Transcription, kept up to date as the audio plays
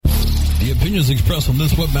The opinions expressed on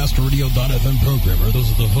this WebmasterRadio.fm program are those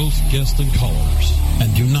of the host, guests, and callers,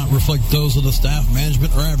 and do not reflect those of the staff,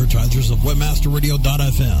 management, or advertisers of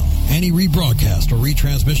WebmasterRadio.fm. Any rebroadcast or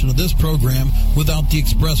retransmission of this program without the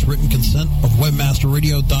express written consent of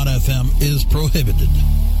WebmasterRadio.fm is prohibited.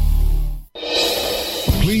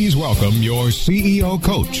 Please welcome your CEO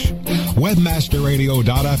coach.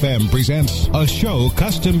 WebmasterRadio.fm presents a show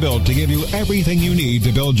custom built to give you everything you need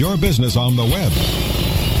to build your business on the web.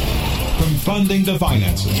 From funding to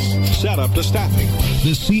finances, setup to staffing,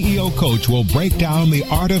 the CEO coach will break down the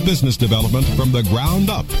art of business development from the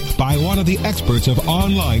ground up by one of the experts of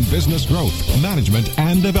online business growth, management,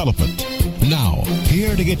 and development. Now,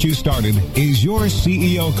 here to get you started is your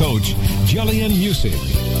CEO coach, Jillian Mussig.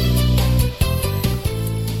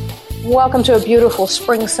 Welcome to a beautiful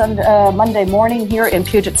spring Monday morning here in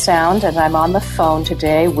Puget Sound, and I'm on the phone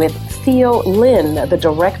today with Theo Lynn, the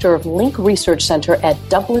Director of Link Research Center at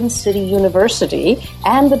Dublin City University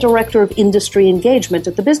and the Director of Industry Engagement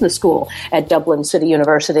at the Business School at Dublin City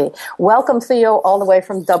University. Welcome, Theo, all the way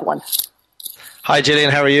from Dublin. Hi, Gillian.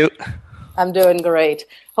 How are you? I'm doing great.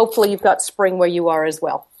 Hopefully you've got spring where you are as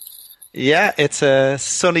well. Yeah, it's a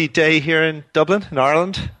sunny day here in Dublin, in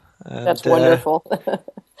Ireland. And, that's wonderful.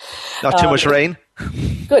 Not too much rain.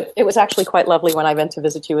 Good. It was actually quite lovely when I went to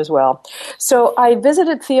visit you as well. So I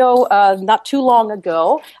visited Theo not too long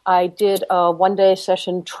ago. I did a one-day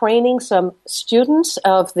session training some students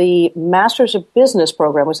of the Masters of Business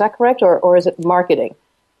program. Was that correct, or is it marketing?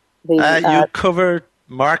 You covered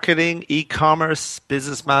marketing, e-commerce,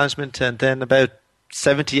 business management, and then about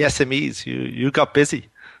 70 SMEs. You got busy.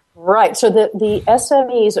 Right. So the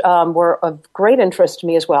SMEs were of great interest to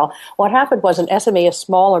me as well. What happened was an SME, a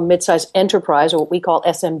small or mid-sized enterprise, or what we call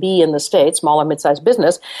SMB in the States, small or mid-sized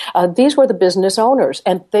business, these were the business owners,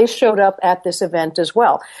 and they showed up at this event as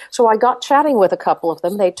well. So I got chatting with a couple of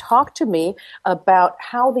them. They talked to me about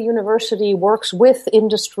how the university works with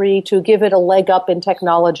industry to give it a leg up in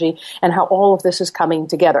technology and how all of this is coming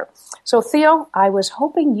together. So Theo, I was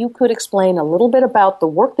hoping you could explain a little bit about the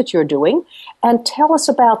work that you're doing and tell us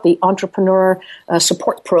about the entrepreneur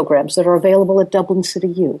support programs that are available at Dublin City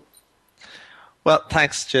U. Well,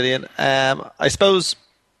 thanks, Gillian. I suppose,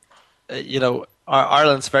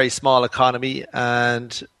 Ireland's a very small economy,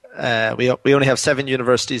 and we only have 7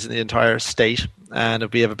 universities in the entire state, and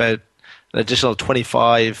we have about an additional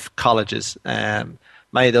 25 colleges. Many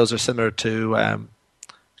of those are similar to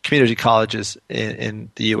community colleges in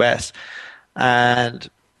the US. And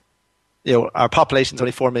our population is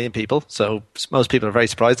only 4 million people, so most people are very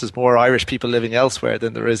surprised. There's more Irish people living elsewhere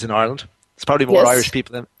than there is in Ireland. It's probably more Irish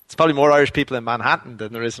people in Manhattan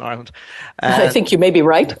than there is in Ireland. I think you may be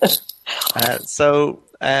right. So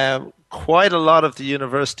quite a lot of the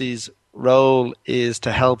university's role is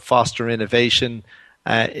to help foster innovation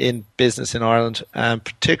in business in Ireland, and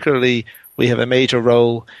particularly we have a major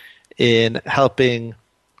role in helping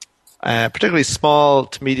particularly small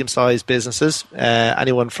to medium-sized businesses,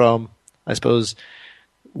 anyone from, I suppose,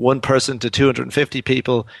 1 person to 250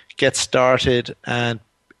 people, get started, and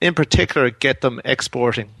in particular get them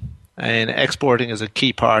exporting. And exporting is a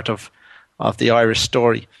key part of the Irish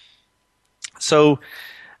story. So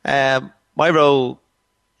my role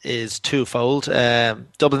is twofold.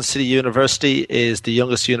 Dublin City University is the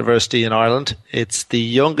youngest university in Ireland. It's the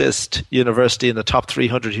youngest university in the top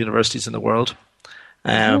 300 universities in the world.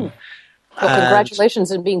 Well,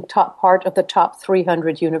 congratulations on being part of the top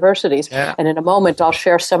 300 universities. Yeah. And in a moment, I'll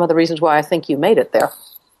share some of the reasons why I think you made it there.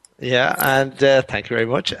 Yeah, and thank you very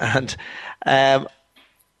much. And a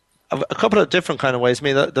couple of different kind of ways. I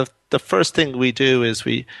mean, the first thing we do is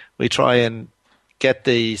we try and get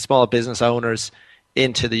the small business owners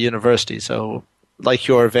into the university. So like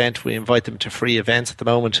your event, we invite them to free events at the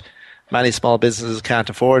moment. Many small businesses can't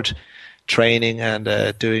afford training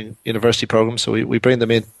and doing university programs, so we bring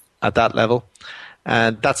them in at that level,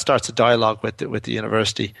 and that starts a dialogue with the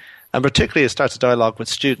university, and particularly it starts a dialogue with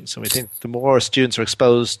students. And we think the more students are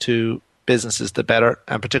exposed to businesses, the better,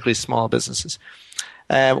 and particularly small businesses.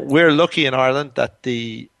 We're lucky in Ireland that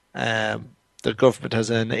the government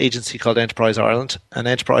has an agency called Enterprise Ireland, and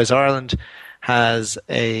Enterprise Ireland has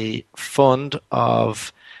a fund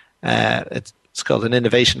of it's called an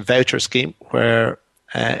innovation voucher scheme, where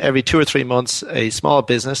every 2 or 3 months a small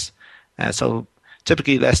business, so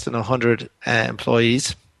typically less than 100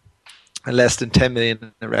 employees and less than 10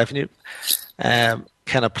 million in revenue, can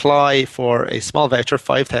apply for a small voucher,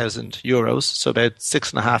 €5,000, so about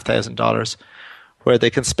 $6,500, where they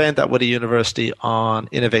can spend that with a university on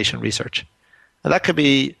innovation research. And that could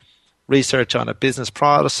be research on a business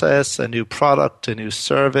process, a new product, a new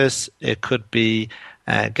service. It could be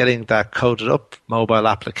getting that coded up, mobile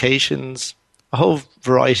applications, a whole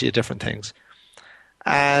variety of different things.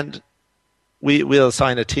 And we'll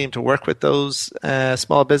assign a team to work with those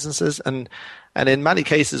small businesses. And in many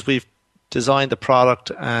cases, we've designed the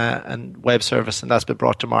product and web service, and that's been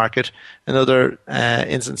brought to market. In other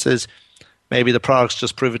instances, maybe the product's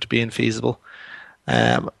just proven to be infeasible.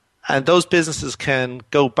 And those businesses can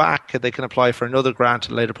go back and they can apply for another grant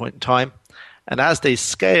at a later point in time. And as they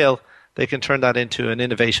scale, they can turn that into an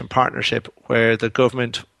innovation partnership where the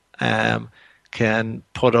government can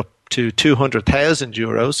put up to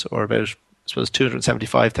 €200,000 or about, I suppose,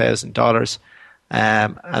 $275,000,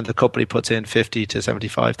 and the company puts in $50,000 to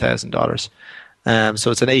 $75,000.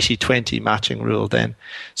 So it's an 80-20 matching rule then.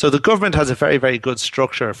 So the government has a very, very good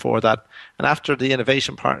structure for that. And after the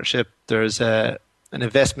innovation partnership, there's an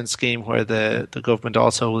investment scheme where the government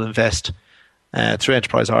also will invest through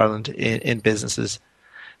Enterprise Ireland in businesses.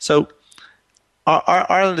 So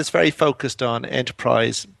Ireland is very focused on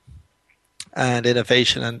enterprise and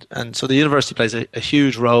innovation, and so the university plays a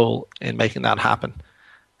huge role in making that happen,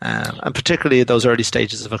 and particularly at those early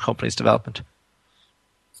stages of a company's development.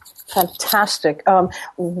 Fantastic.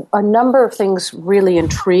 A number of things really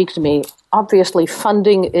intrigued me. Obviously,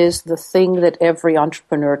 funding is the thing that every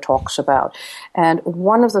entrepreneur talks about. And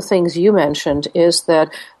one of the things you mentioned is that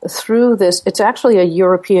through this, it's actually a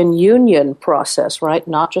European Union process, right?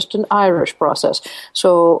 Not just an Irish process.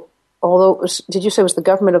 So although, did you say it was the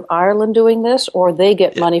government of Ireland doing this, or they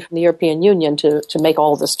get money from the European Union to make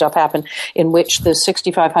all of this stuff happen, in which the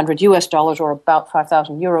 $6,500 or about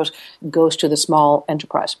 €5,000 goes to the small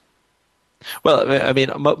enterprise? Well, I mean,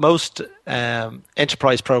 most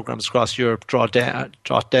enterprise programs across Europe draw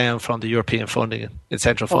down from the European funding in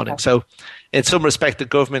central funding. Okay. So in some respect, the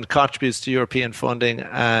government contributes to European funding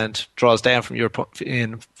and draws down from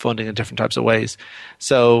European funding in different types of ways.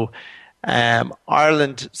 So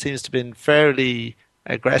Ireland seems to have been fairly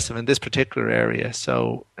aggressive in this particular area.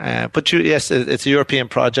 So, but yes, it's a European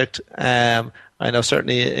project. I know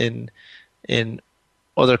certainly in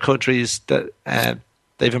other countries that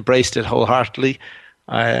they've embraced it wholeheartedly.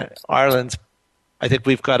 Ireland, I think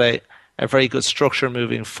we've got a very good structure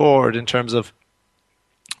moving forward in terms of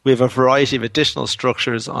we have a variety of additional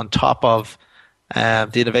structures on top of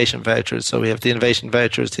the innovation vouchers. So we have the innovation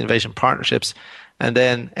vouchers, the innovation partnerships, and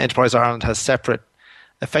then Enterprise Ireland has separate,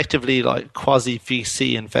 effectively like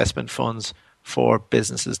quasi-VC investment funds for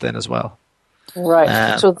businesses then as well.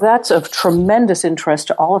 Right. So that's of tremendous interest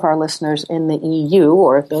to all of our listeners in the EU,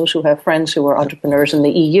 or those who have friends who are entrepreneurs in the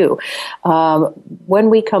EU. When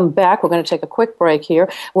we come back, we're going to take a quick break here.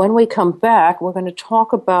 When we come back, we're going to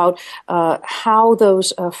talk about how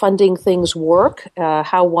those funding things work,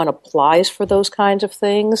 how one applies for those kinds of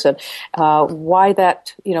things, and why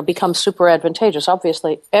that becomes super advantageous.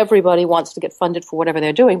 Obviously, everybody wants to get funded for whatever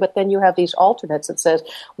they're doing, but then you have these alternates that says,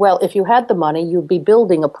 well, if you had the money, you'd be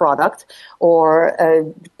building a product or a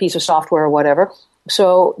piece of software or whatever.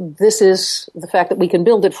 So this is the fact that we can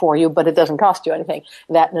build it for you, but it doesn't cost you anything.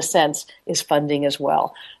 That, in a sense, is funding as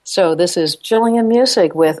well. So this is Gillian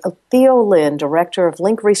Muessig with Theo Lynn, Director of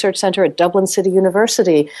Link Research Center at Dublin City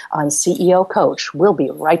University on CEO Coach. We'll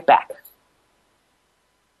be right back.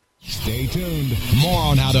 Stay tuned. More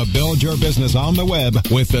on how to build your business on the web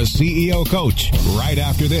with the CEO Coach right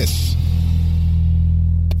after this.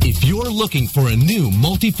 If you're looking for a new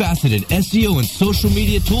multifaceted SEO and social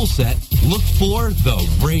media toolset, look for the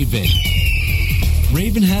Raven.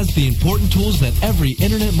 Raven has the important tools that every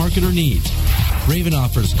internet marketer needs. Raven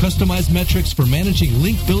offers customized metrics for managing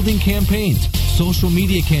link building campaigns, social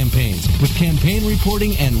media campaigns, with campaign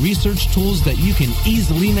reporting and research tools that you can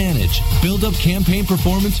easily manage. Build up campaign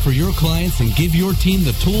performance for your clients and give your team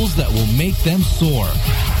the tools that will make them soar.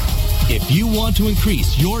 If you want to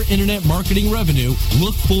increase your internet marketing revenue,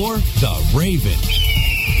 look for the Raven.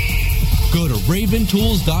 Go to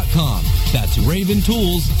raventools.com. That's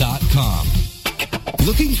raventools.com.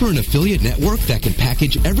 Looking for an affiliate network that can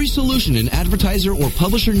package every solution an advertiser or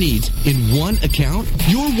publisher needs in one account?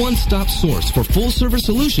 Your one-stop source for full-service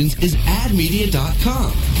solutions is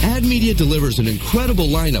admedia.com. AdMedia delivers an incredible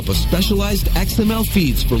lineup of specialized XML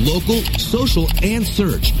feeds for local, social, and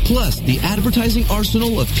search, plus the advertising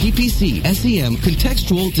arsenal of PPC, SEM,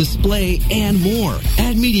 contextual, display, and more.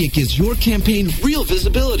 AdMedia gives your campaign real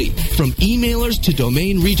visibility, from emailers to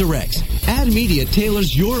domain redirects. AdMedia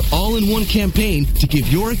tailors your all-in-one campaign to give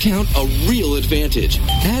your account a real advantage.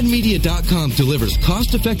 AdMedia.com delivers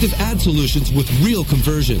cost-effective ad solutions with real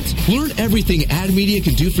conversions. Learn everything AdMedia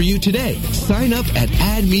can do for you today. Sign up at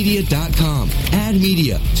AdMedia.com.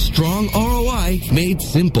 AdMedia, strong ROI made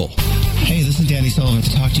simple. Hey, this is Danny Sullivan to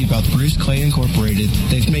talk to you about Bruce Clay Incorporated.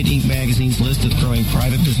 They've made Inc. Magazine's list of growing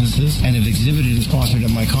private businesses and have exhibited and sponsored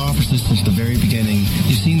at my conferences since the very beginning.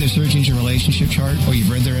 You've seen their search engine relationship chart, or you've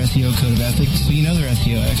read their SEO code of ethics, so you know they're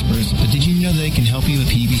SEO experts. But did you know they can help you with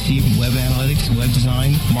PPC, web analytics, web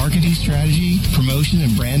design, marketing strategy, promotion,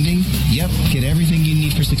 and branding? Yep, get everything you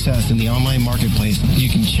need for success in the online marketplace. You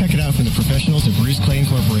can check it out from the professionals at Bruce Clay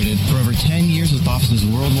Incorporated. For over 10 years with offices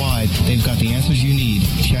worldwide, they've got the answers you need.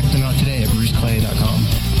 Check them out today at bruceclay.com.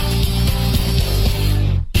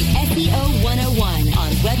 SEO 101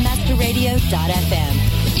 on webmasterradio.fm.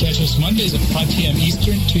 Catch us Mondays at 5 p.m.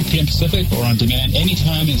 Eastern, 2 p.m. Pacific, or on demand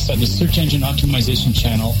anytime inside the Search Engine Optimization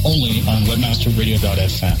channel only on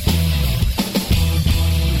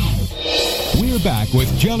webmasterradio.fm. We're back with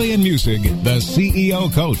Jillian Muessig, the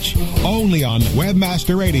CEO Coach, only on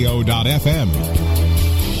webmasterradio.fm.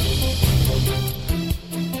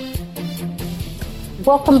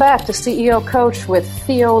 Welcome back to CEO Coach with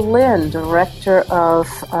Theo Lynn, Director of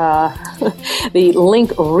the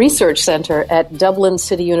Link Research Center at Dublin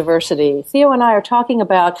City University. Theo and I are talking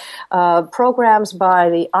about programs by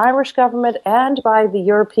the Irish government and by the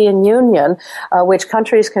European Union, which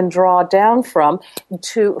countries can draw down from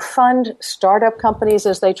to fund startup companies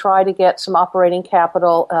as they try to get some operating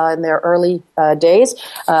capital in their early days,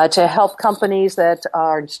 to help companies that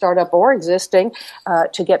are startup or existing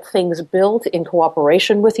to get things built in cooperation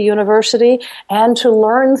with the university and to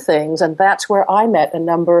learn things. And that's where I met a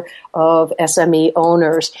number of SME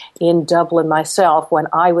owners in Dublin myself when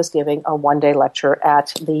I was giving a one-day lecture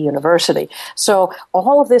at the university. So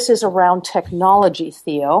all of this is around technology,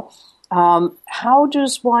 Theo. How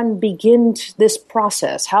does one begin this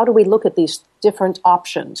process? How do we look at these different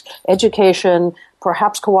options? Education,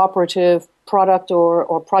 perhaps cooperative, product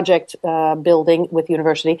or project building with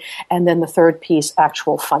university, and then the third piece,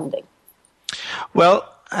 actual funding.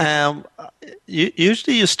 Well,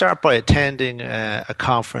 usually you start by attending a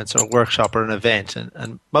conference or a workshop or an event,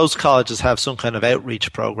 and most colleges have some kind of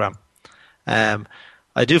outreach program.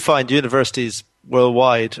 I do find universities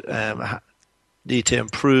worldwide need to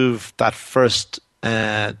improve that first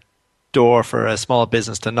door for a small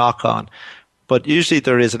business to knock on, but usually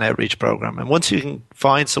there is an outreach program. And once you can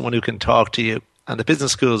find someone who can talk to you, and the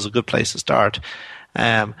business school is a good place to start,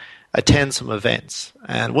 attend some events.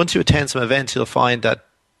 And once you attend some events, you'll find that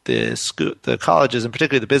the colleges, and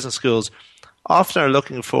particularly the business schools, often are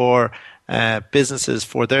looking for businesses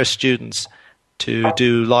for their students to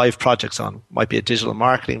do live projects on. It might be a digital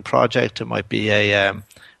marketing project, it might be a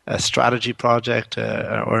strategy project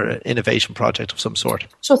or an innovation project of some sort.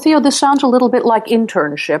 So, Theo, this sounds a little bit like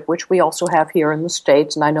internship, which we also have here in the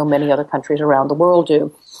States, and I know many other countries around the world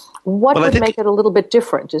do. What would make it a little bit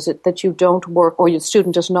different? Is it that you don't work, or your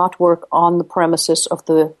student does not work on the premises of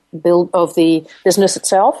the business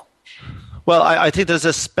itself? Well, I think there's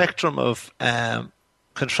a spectrum of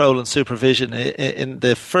control and supervision. In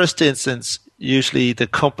the first instance, usually the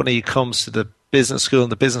company comes to the business school,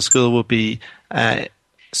 and the business school will be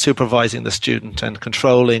supervising the student and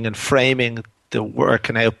controlling and framing the work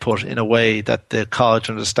and output in a way that the college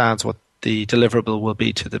understands what the deliverable will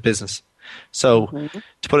be to the business. So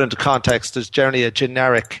to put it into context, there's generally a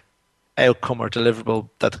generic outcome or deliverable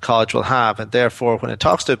that the college will have, and therefore when it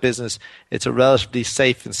talks to a business, it's a relatively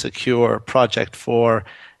safe and secure project for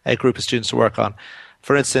a group of students to work on.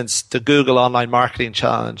 For instance, the Google Online Marketing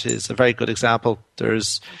Challenge is a very good example.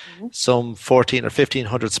 There's some 1,400 or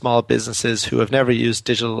 1,500 small businesses who have never used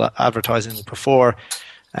digital advertising before,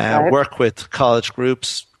 work with college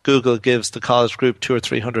groups. Google gives the college group $200 or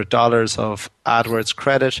 $300 of AdWords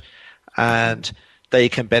credit, and they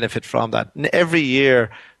can benefit from that. And every year,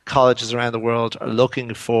 colleges around the world are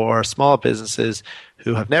looking for small businesses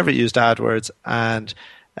who have never used AdWords, and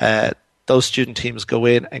those student teams go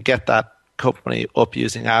in and get that company up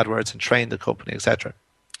using AdWords and train the company, etc.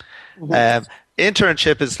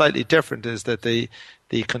 Internship is slightly different, is that the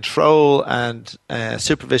control and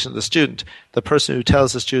supervision of the student, the person who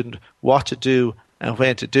tells the student what to do and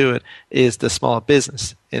when to do it, is the small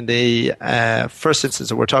business. In the first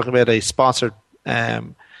instance, we're talking about a sponsored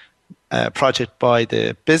project by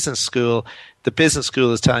the business school. The business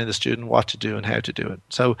school is telling the student what to do and how to do it.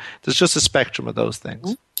 So there's just a spectrum of those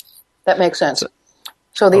things. That makes sense.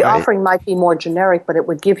 So the offering might be more generic, but it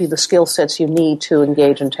would give you the skill sets you need to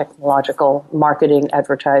engage in technological marketing,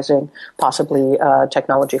 advertising, possibly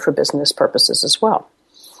technology for business purposes as well.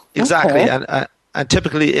 Exactly. Okay. And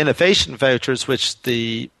typically innovation vouchers, which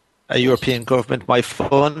a European government might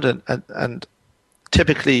fund, and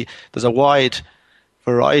typically there's a wide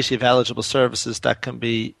variety of eligible services that can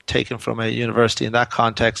be taken from a university in that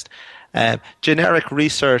context. Generic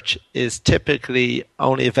research is typically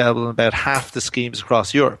only available in about half the schemes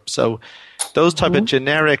across Europe. So those type of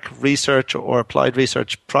generic research or applied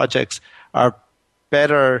research projects are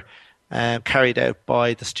better carried out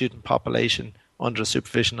by the student population under the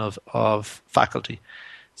supervision of faculty.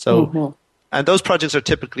 So, and those projects are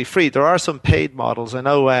typically free. There are some paid models. I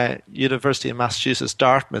know University of Massachusetts,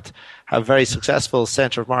 Dartmouth, have very successful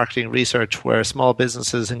Centre of Marketing Research where small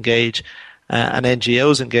businesses engage and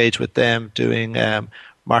NGOs engage with them doing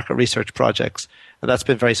market research projects. And that's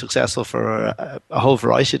been very successful for a whole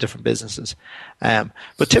variety of different businesses.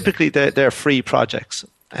 But typically they're free projects.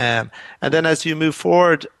 And then as you move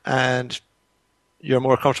forward and you're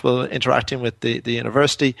more comfortable interacting with the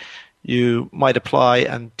university, you might apply,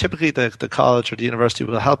 and typically the college or the university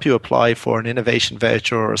will help you apply for an innovation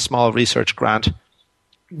voucher or a small research grant.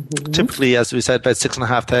 Typically, as we said, about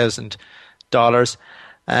 $6,500.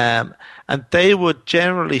 And they would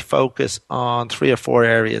generally focus on 3 or 4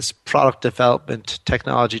 areas: product development,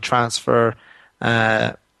 technology transfer,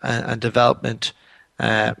 and development.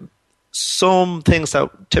 Some things that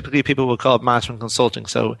typically people would call management consulting,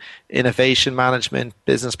 so innovation management,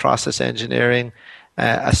 business process engineering,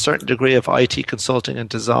 a certain degree of IT consulting and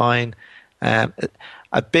design.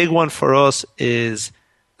 A big one for us is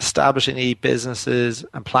establishing e-businesses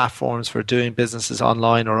and platforms for doing businesses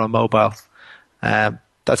online or on mobile.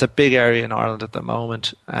 That's a big area in Ireland at the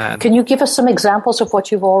moment. Can you give us some examples of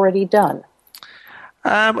what you've already done?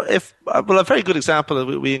 A very good example,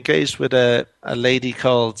 we engaged with a lady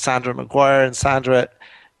called Sandra McGuire, and Sandra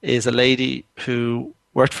is a lady who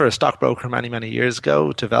worked for a stockbroker many, many years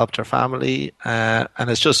ago, developed her family, and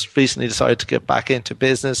has just recently decided to get back into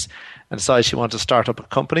business and decided she wanted to start up a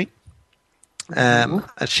company. And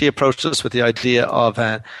she approached us with the idea of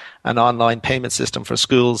an online payment system for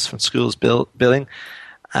schools, from schools billing.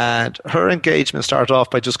 And her engagement started off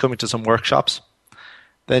by just coming to some workshops.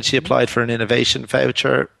 Then she applied for an innovation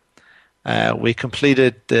voucher. We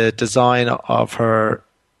completed the design of her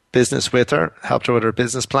business with her, helped her with her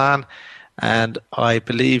business plan. And I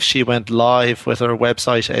believe she went live with her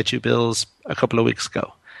website, EduBills, a couple of weeks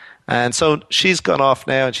ago. And so she's gone off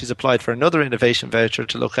now and she's applied for another innovation voucher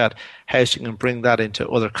to look at how she can bring that into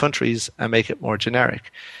other countries and make it more generic.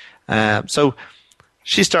 So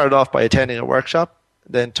she started off by attending a workshop,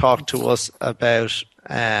 then talked to us about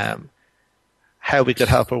how we could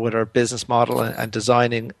help her with her business model and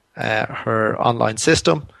designing her online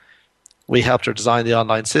system. We helped her design the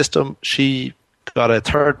online system. She got a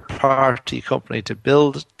third-party company to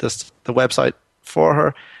build the website for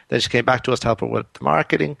her. Then she came back to us to help her with the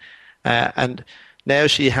marketing. And now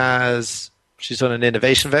she's done an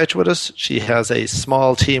innovation voucher with us. She has a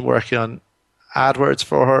small team working on AdWords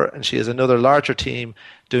for her, and she has another larger team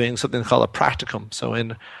doing something called a practicum. So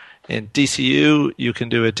in DCU, you can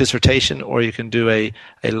do a dissertation or you can do a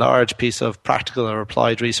large piece of practical or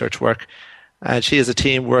applied research work. And she has a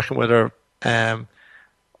team working with her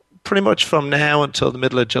pretty much from now until the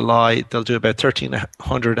middle of July. They'll do about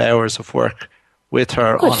 1,300 hours of work with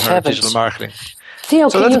her on her digital marketing. Theo,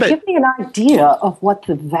 can you give me an idea of what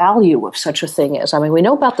the value of such a thing is? I mean, we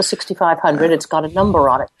know about the 6,500. It's got a number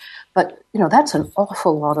on it. But, that's an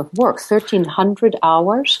awful lot of work, 1,300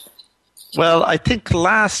 hours. Well, I think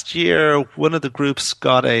last year one of the groups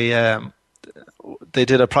got they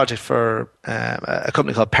did a project for a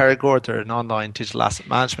company called Perigord. They're an online digital asset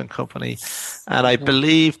management company. And I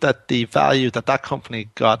believe that the value that company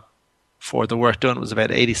got for the work done was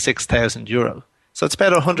about €86,000. So it's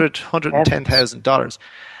about $110,000.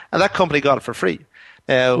 And that company got it for free.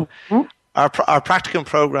 Now, our practicum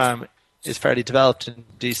program is fairly developed in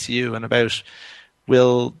DCU, and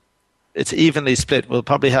it's evenly split. We'll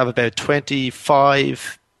probably have about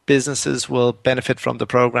 25 businesses will benefit from the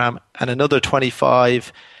program, and another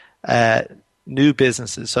 25 new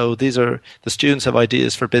businesses. So these are the students have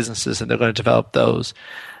ideas for businesses, and they're going to develop those.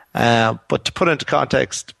 But to put into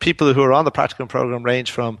context, people who are on the practicum program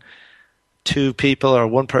range from 2 people or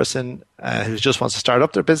 1 person who just wants to start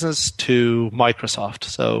up their business to Microsoft.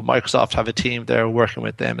 So Microsoft have a team there working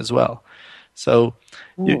with them as well. So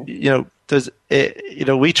we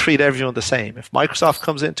treat everyone the same. If Microsoft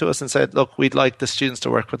comes into us and said, "Look, we'd like the students to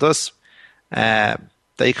work with us,"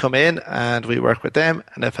 they come in and we work with them.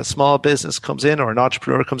 And if a small business comes in or an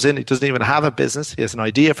entrepreneur comes in, he doesn't even have a business, he has an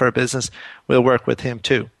idea for a business, we'll work with him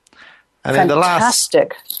too. And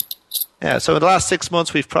Fantastic. So in the last 6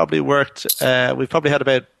 months, we've probably had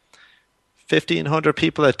about 1,500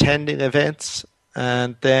 people attending events,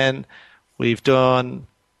 and then we've done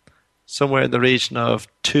somewhere in the region of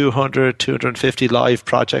 200, 250 live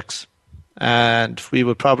projects, and we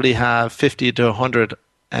would probably have 50 to 100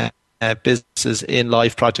 businesses in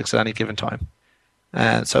live projects at any given time.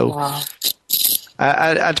 And so, wow.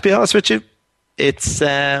 And to be honest with you, it's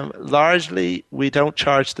largely we don't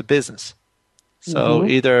charge the business. So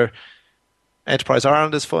either Enterprise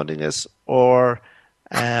Ireland is funding us, or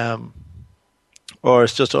it's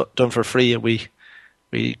just done for free, and we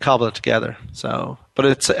cobble it together. So, but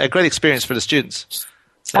it's a great experience for the students.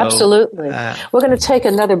 So, absolutely. We're going to take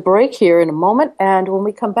another break here in a moment, and when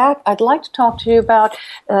we come back, I'd like to talk to you about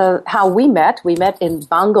how we met. We met in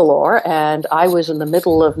Bangalore, and I was in the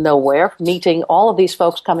middle of nowhere, meeting all of these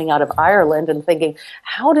folks coming out of Ireland and thinking,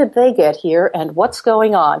 how did they get here, and what's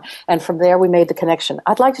going on? And from there, we made the connection.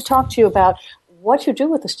 I'd like to talk to you about what you do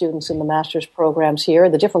with the students in the master's programs here,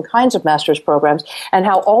 the different kinds of master's programs, and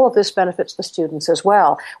how all of this benefits the students as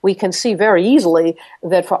well. We can see very easily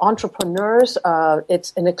that for entrepreneurs,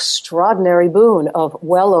 it's an extraordinary boon of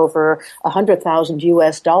well over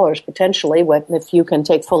 $100,000 potentially, if you can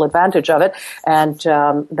take full advantage of it, and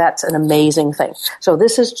that's an amazing thing. So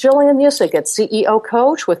this is Gillian Musick at CEO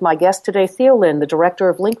Coach with my guest today, Theo Lynn, the Director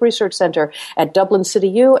of Link Research Center at Dublin City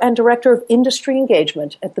U and Director of Industry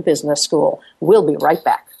Engagement at the Business School. We'll be right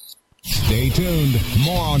back. Stay tuned.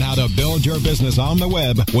 More on how to build your business on the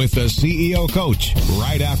web with the CEO Coach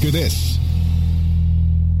right after this.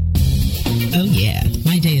 Oh, yeah.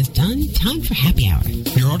 My day is done. Time for happy hour.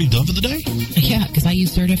 You're already done for the day? Yeah, because I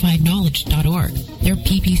use CertifiedKnowledge.org. Their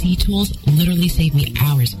PPC tools literally save me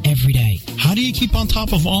hours every day. How do you keep on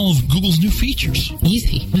top of all of Google's new features?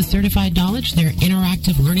 Easy. With Certified Knowledge, their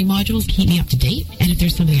interactive learning modules keep me up to date. And if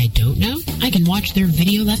there's something I don't know, I can watch their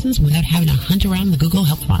video lessons without having to hunt around the Google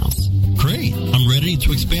Help files. Great. I'm ready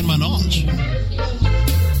to expand my knowledge.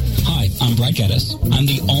 Hi, I'm Brad Geddes. I'm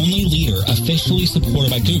the only leader officially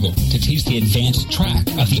supported by Google to teach the advanced track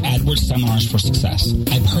of the AdWords Seminars for Success.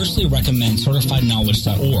 I personally recommend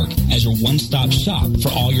CertifiedKnowledge.org as your one-stop shop for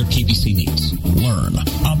all your PPC needs. Learn,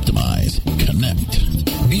 optimize, connect.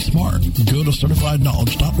 Be smart. Go to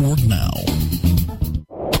CertifiedKnowledge.org now.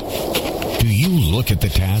 Do you look at the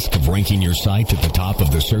task of ranking your site at the top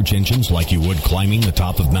of the search engines like you would climbing the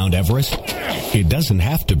top of Mount Everest? It doesn't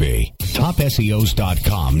have to be.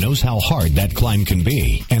 TopSEOs.com knows how hard that climb can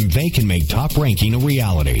be, and they can make top ranking a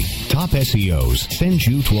reality. Top SEOs sends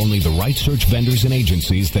you to only the right search vendors and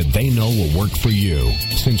agencies that they know will work for you.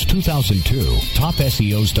 Since 2002,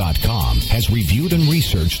 TopSEOs.com has reviewed and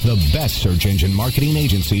researched the best search engine marketing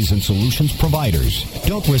agencies and solutions providers.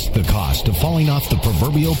 Don't risk the cost of falling off the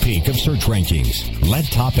proverbial peak of search rankings. Let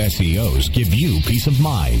Top SEOs give you peace of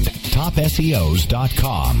mind.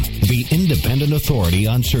 TopSEOs.com, the independent authority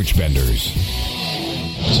on search vendors. 2,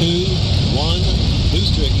 1,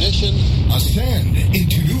 boost to ignition. Ascend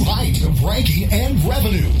into new heights of ranking and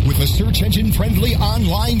revenue with a search engine-friendly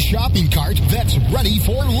online shopping cart that's ready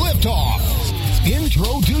for liftoff.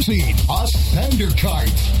 Introducing Ascender Cart.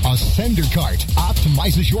 Ascender Cart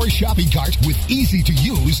optimizes your shopping cart with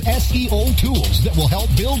easy-to-use SEO tools that will help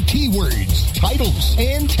build keywords, titles,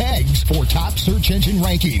 and tags for top search engine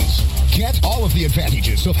rankings. Get all of the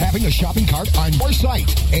advantages of having a shopping cart on your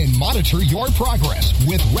site and monitor your progress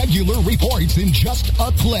with regular reports in just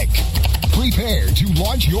a click. Prepare to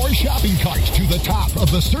launch your shopping cart to the top of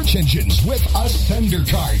the search engines with Ascender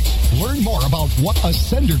Cart. Learn more about what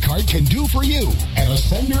Ascender Cart can do for you at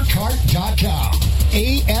ascendercart.com.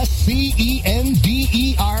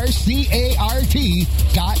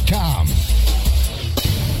 ASCENDERCART.com.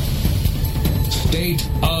 State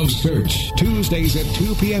of Search. Tuesdays at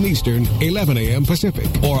 2 p.m. Eastern, 11 a.m. Pacific.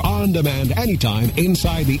 Or on demand anytime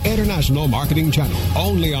inside the International Marketing Channel.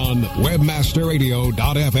 Only on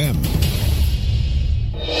WebmasterRadio.fm.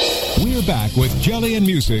 We're back with Gillian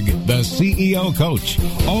Musick, the CEO Coach.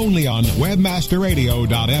 Only on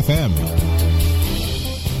WebmasterRadio.fm.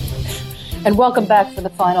 And welcome back for the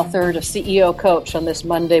final third of CEO Coach on this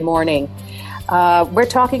Monday morning. We're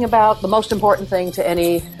talking about the most important thing to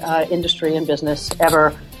any industry and business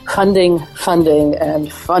ever, funding.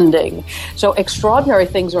 So extraordinary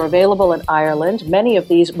things are available in Ireland. Many of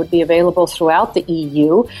these would be available throughout the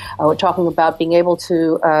EU. We're talking about being able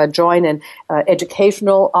to join in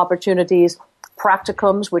educational opportunities,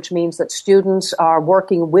 practicums, which means that students are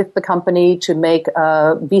working with the company to make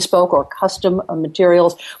bespoke or custom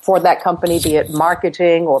materials for that company, be it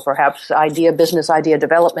marketing or perhaps business idea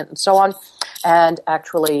development and so on, and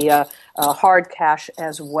actually hard cash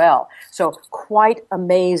as well. So quite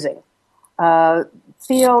amazing.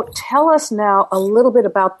 Theo, tell us now a little bit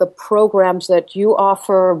about the programs that you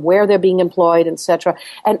offer, where they're being employed, etc.,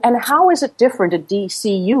 and how is it different at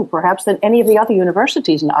DCU, perhaps, than any of the other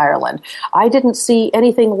universities in Ireland? I didn't see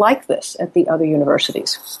anything like this at the other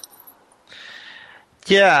universities.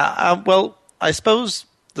 Yeah, well, I suppose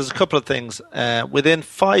there's a couple of things. Within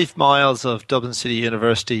 5 miles of Dublin City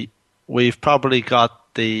University, we've probably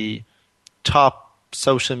got the top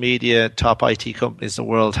social media, top IT companies in the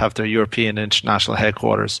world have their European international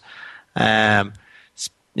headquarters.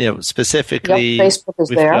 Specifically, Facebook is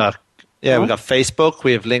there. We've got Facebook,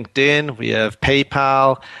 we have LinkedIn, we have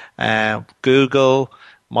PayPal, Google,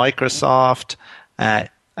 Microsoft, and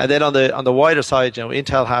then on the wider side,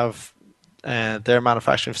 Intel have their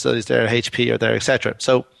manufacturing facilities there, HP are there, etc.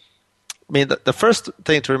 So, I mean, the first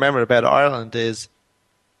thing to remember about Ireland is,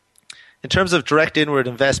 in terms of direct inward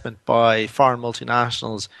investment by foreign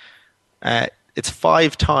multinationals, it's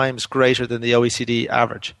 5 times greater than the OECD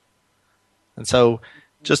average. And so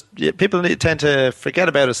people tend to forget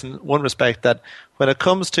about us in one respect, that when it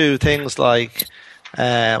comes to things like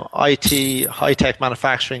IT, high-tech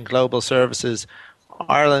manufacturing, global services,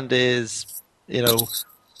 Ireland is,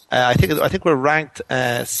 I think we're ranked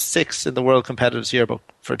 6th in the World Competitiveness Yearbook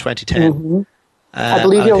for 2010. Mm-hmm. I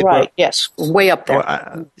believe you're right. Yes, way up there.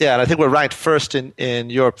 And I think we're ranked first in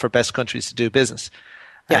Europe for best countries to do business.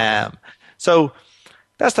 Yeah. So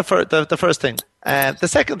that's the first thing. The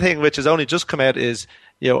second thing, which has only just come out, is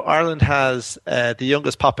Ireland has the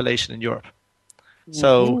youngest population in Europe.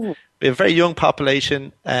 So we have a very young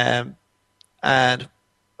population, and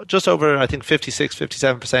just over, I think,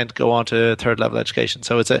 56-57% go on to third level education.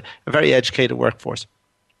 So it's a very educated workforce.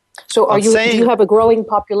 So do you have a growing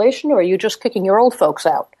population, or are you just kicking your old folks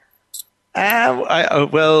out?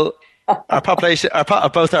 Our population,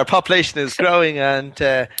 both our population is growing, and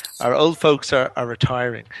our old folks are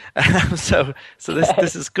retiring. so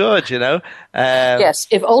this is good, Yes,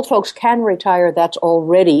 if old folks can retire, that's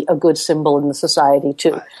already a good symbol in the society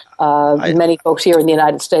too. Many folks here in the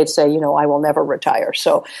United States say, I will never retire.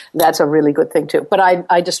 So that's a really good thing too. But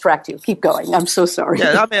I distract you. Keep going. I'm so sorry.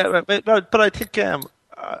 Yeah, but I think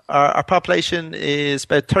our population is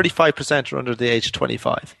about 35% are under the age of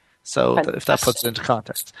 25. So if that puts it into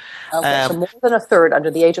context. Okay, so more than a third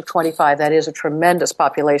under the age of 25, that is a tremendous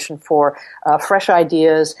population for fresh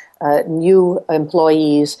ideas, new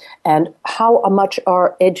employees, and how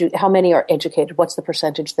many are educated? What's the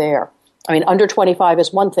percentage there? I mean, under 25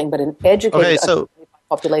 is one thing, but an educated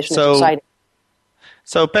population is exciting.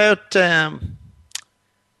 So about, in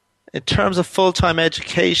terms of full-time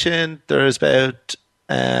education, there's about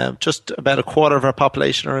just about a quarter of our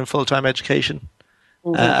population are in full-time education.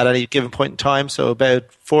 At any given point in time. So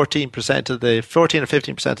about 14 or 15%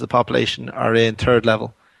 of the population are in third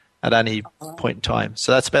level at any point in time.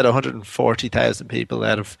 So that's about 140,000 people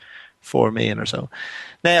out of 4 million or so.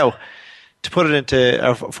 Now, to put it into,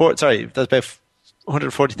 that's about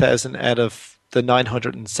 140,000 out of the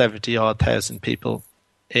 970,000 people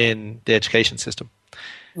in the education system.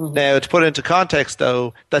 Now, to put it into context,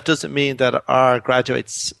 though, that doesn't mean that our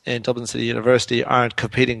graduates in Dublin City University aren't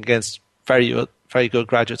competing against very good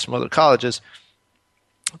graduates from other colleges.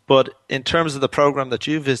 But in terms of the program that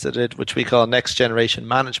you visited, which we call Next Generation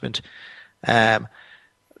Management,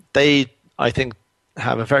 they, I think,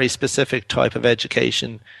 have a very specific type of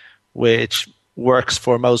education which works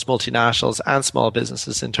for most multinationals and small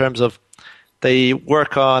businesses, in terms of they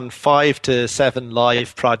work on 5 to 7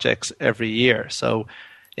 live projects every year. So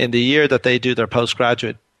in the year that they do their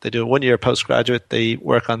postgraduate, they do a 1-year postgraduate, they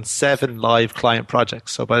work on 7 live client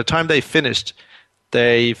projects. So by the time they finished,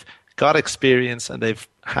 they've got experience and they've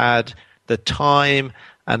had the time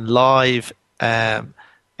and live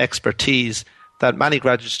expertise that many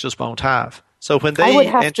graduates just won't have. So when they I would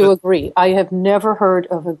have to agree. I have never heard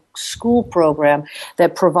of a school program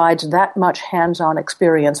that provides that much hands-on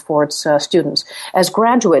experience for its students. As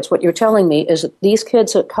graduates, what you're telling me is that these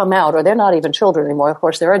kids that come out, or they're not even children anymore, of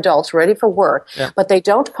course, they're adults ready for work, but they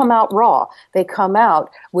don't come out raw. They come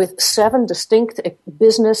out with 7 distinct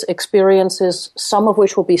business experiences, some of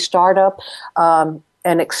which will be startup,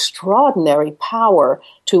 an extraordinary power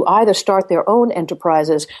to either start their own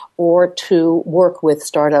enterprises or to work with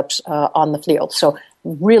startups on the field. So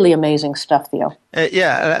really amazing stuff, Theo.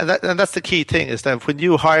 And that's the key thing, is that when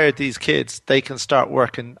you hire these kids, they can start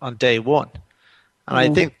working on day one. And I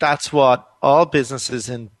think that's what all businesses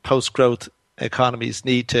in post-growth economies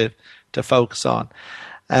need to focus on.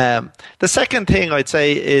 The second thing I'd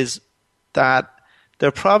say is that they're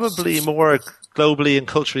probably more globally and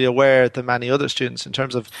culturally aware than many other students, in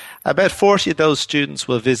terms of about 40 of those students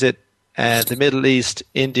will visit the Middle East,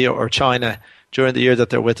 India or China during the year that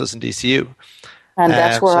they're with us in DCU. And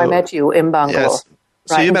that's where I met you, in Bangalore. Yes.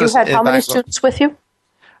 So right. you met us had in how many Bangalore. students with you?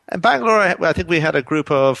 In Bangalore, I think we had a group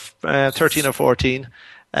of 13 or 14.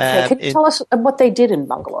 Can you tell us what they did in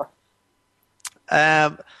Bangalore? They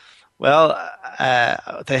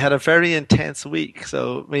had a very intense week.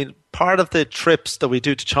 So, I mean, part of the trips that we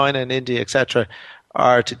do to China and India, etc.,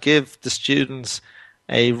 are to give the students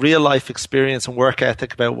a real life experience and work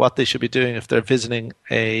ethic about what they should be doing if they're visiting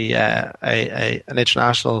an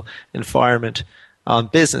international environment on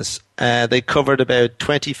business. They covered about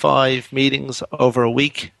 25 meetings over a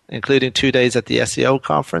week, including 2 days at the SEO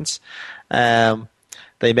conference.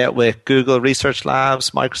 They met with Google Research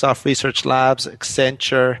Labs, Microsoft Research Labs,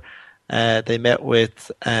 Accenture. They met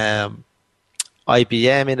with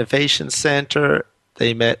IBM Innovation Center.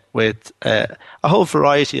 They met with a whole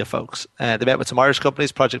variety of folks. They met with some Irish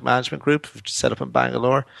companies, Project Management Group, which is set up in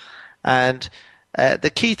Bangalore. And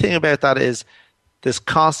the key thing about that is this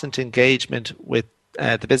constant engagement with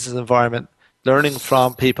the business environment, learning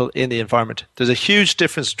from people in the environment. There's a huge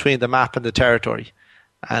difference between the map and the territory.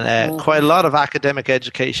 And quite a lot of academic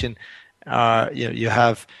education, you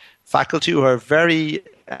have faculty who are very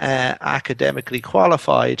academically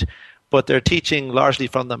qualified, but they're teaching largely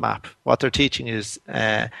from the map. What they're teaching is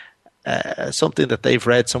something that they've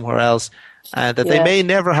read somewhere else that they may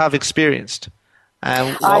never have experienced.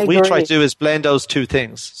 And what we try to do is blend those two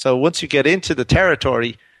things. So once you get into the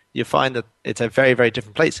territory, you find that it's a very, very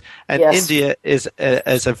different place. And India is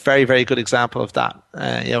a very, very good example of that.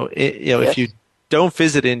 If you don't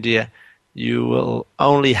visit India, you will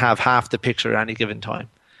only have half the picture at any given time.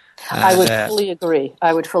 I would fully agree.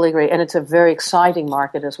 And it's a very exciting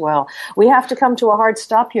market as well. We have to come to a hard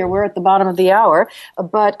stop here. We're at the bottom of the hour.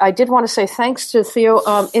 But I did want to say thanks to Theo.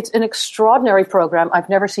 It's an extraordinary program. I've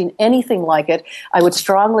never seen anything like it. I would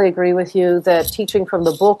strongly agree with you that teaching from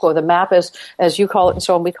the book, or the map as you call it, and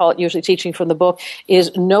so on, we call it usually teaching from the book,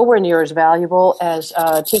 is nowhere near as valuable as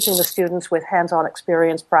teaching the students with hands-on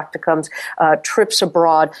experience, practicums, trips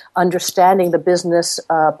abroad, understanding the business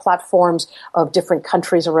platforms of different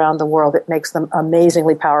countries around the world. It makes them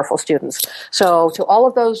amazingly powerful students. So to all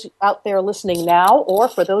of those out there listening now, or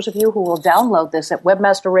for those of you who will download this at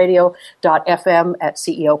webmasterradio.fm at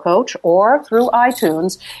CEO Coach, or through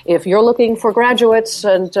iTunes, if you're looking for graduates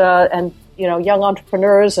and young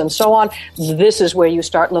entrepreneurs and so on, this is where you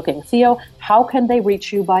start looking. Theo, how can they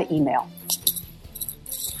reach you by email?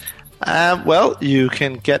 Well, you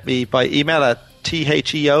can get me by email at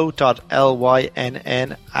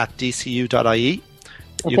theo.lynn@dcu.ie.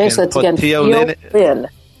 Okay, so it's again Theo Lynn,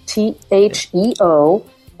 TheoLynn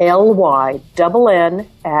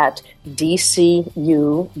at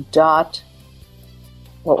DCU.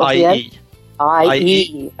 What was IE.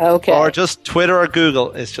 IE. Okay. Or just Twitter or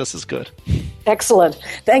Google. It's just as good. Excellent.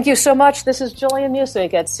 Thank you so much. This is Gillian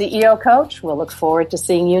Muessig at CEO Coach. We'll look forward to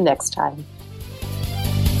seeing you next time.